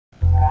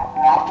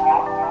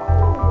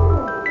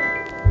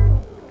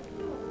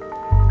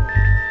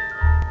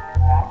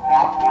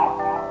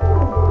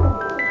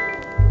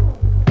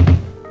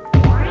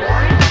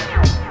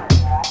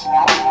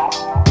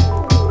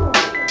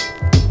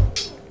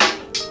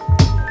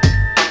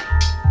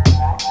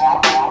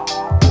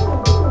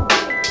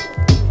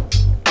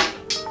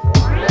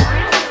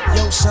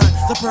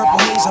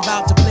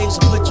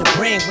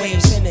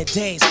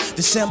days.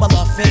 The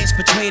similar fates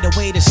betray the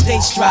way to stay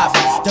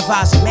striving.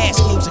 Devising mass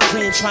schemes of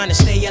cream trying to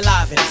stay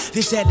alive in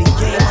this deadly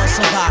game of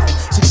surviving.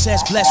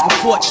 Success blessed with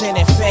fortune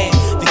and fame.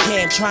 The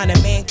game trying to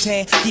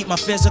maintain, keep my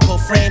physical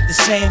frame the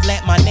same.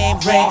 Let my name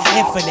reign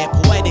infinite,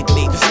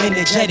 poetically,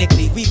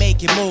 energetically. We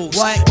making moves.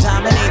 What?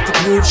 Dominate the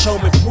groove, show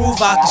me prove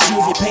I can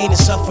soothe your pain and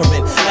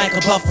suffering. Like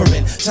a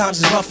buffering,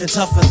 times is rough and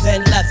tougher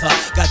than leather.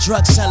 Got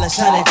drug sellers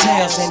telling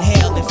tales,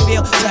 inhale and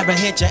feel terror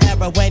hit your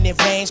error when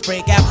it rains.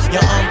 Break out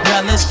your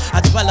umbrellas.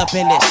 I dwell up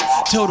in this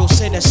total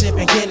sinner,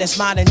 sipping Guinness,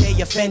 modern day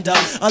offender,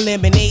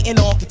 eliminating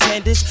all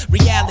contenders.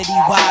 Reality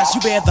wise,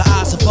 you bear the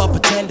eyes of a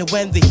pretender.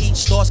 When the heat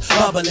starts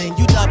bubbling,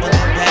 you doubling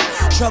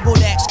back. Troubled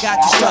acts got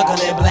you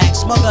struggling black,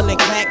 smuggling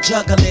crack,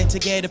 juggling to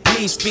get a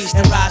piece, feast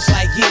and rise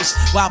like yeast.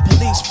 While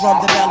police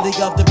from the belly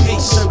of the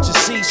beast search a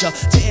seizure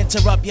to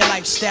interrupt your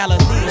lifestyle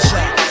and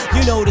leisure.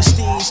 You know the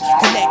steez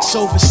connects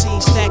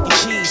overseas, stacking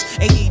cheese.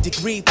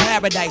 80-degree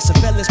paradise, a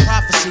villain's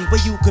prophecy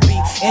where you could be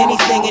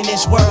anything in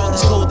this world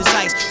as cold as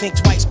ice. Think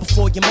twice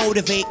before you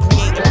motivate,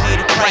 create and pay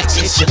the price.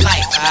 It's your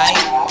life, alright?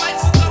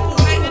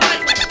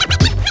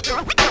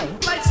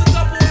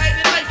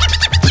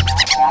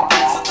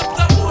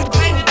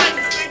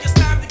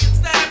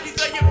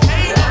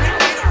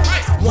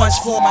 One's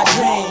for my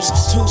dreams,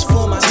 two's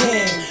for my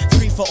team,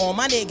 three for all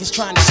my niggas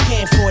trying to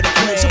scan for the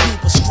cream. So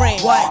people scream,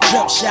 what?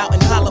 Jump, shout,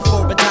 and holler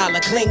for $1.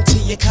 Cling to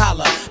your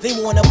collar. They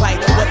wanna bite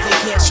what they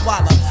can't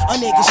swallow. A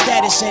nigga's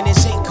status and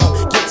his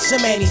income gets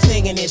him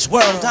anything in this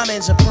world.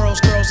 Diamonds and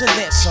pearls, girls, and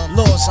then some.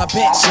 Laws, I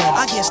bet some.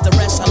 I guess the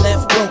rest I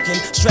left broken,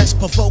 stress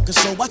provoking,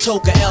 so I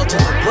took a L to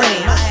the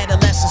brain. My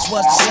adolescence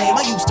was the same.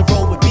 I used to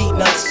roll with beat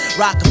nuts,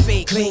 rock a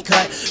fade, clean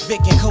cut,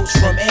 Vic and Coach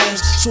from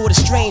Ames. Sorta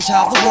strange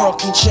how the world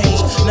can change.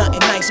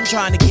 Nothing nice, I'm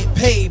trying to get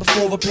paid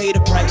before I pay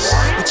the price.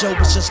 But yo,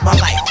 it's just my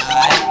life,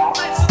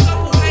 alright?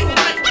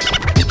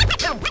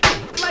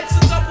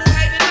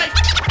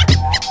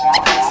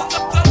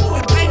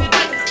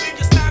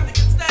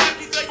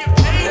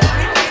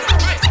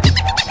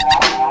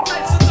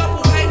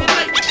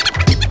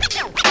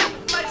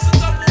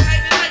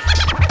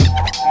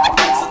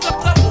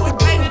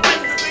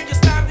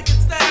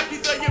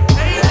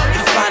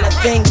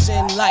 Things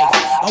in life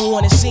I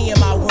wanna see in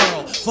my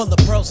world, full of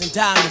pearls and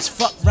diamonds.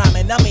 Fuck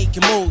rhyming, I'm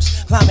making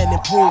moves, climbing and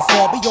improve,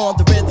 far beyond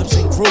the rhythms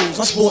and grooves.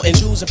 I'm sporting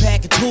jewels and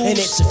packing tools, and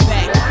it's a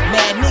fact.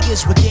 Mad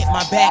niggas would get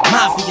my back,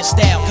 mafia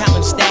style,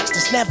 counting stacks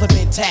that's never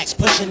been taxed,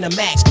 pushing the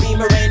max,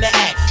 beamer in the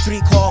act,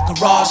 3-car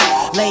garage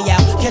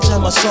layout, catch a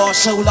massage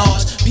so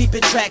large.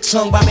 Peeping track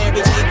sung by Mary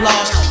J.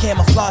 Blige,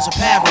 camouflage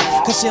apparel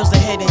conceals the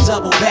head in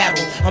double barrel.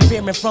 I'm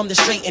veering from the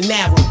straight and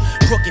narrow,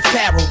 crooked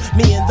pharaoh.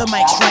 Me and the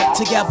mic strike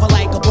together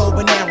like a bow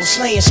and arrow,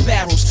 slaying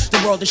sparrows.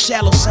 The world is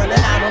shallow, son,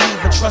 and I don't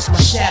even trust my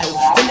shadow.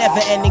 The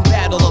never-ending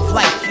battle of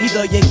life.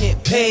 Either you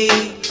get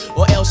paid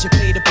or else you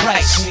pay the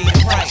price. Pay the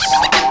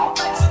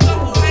price.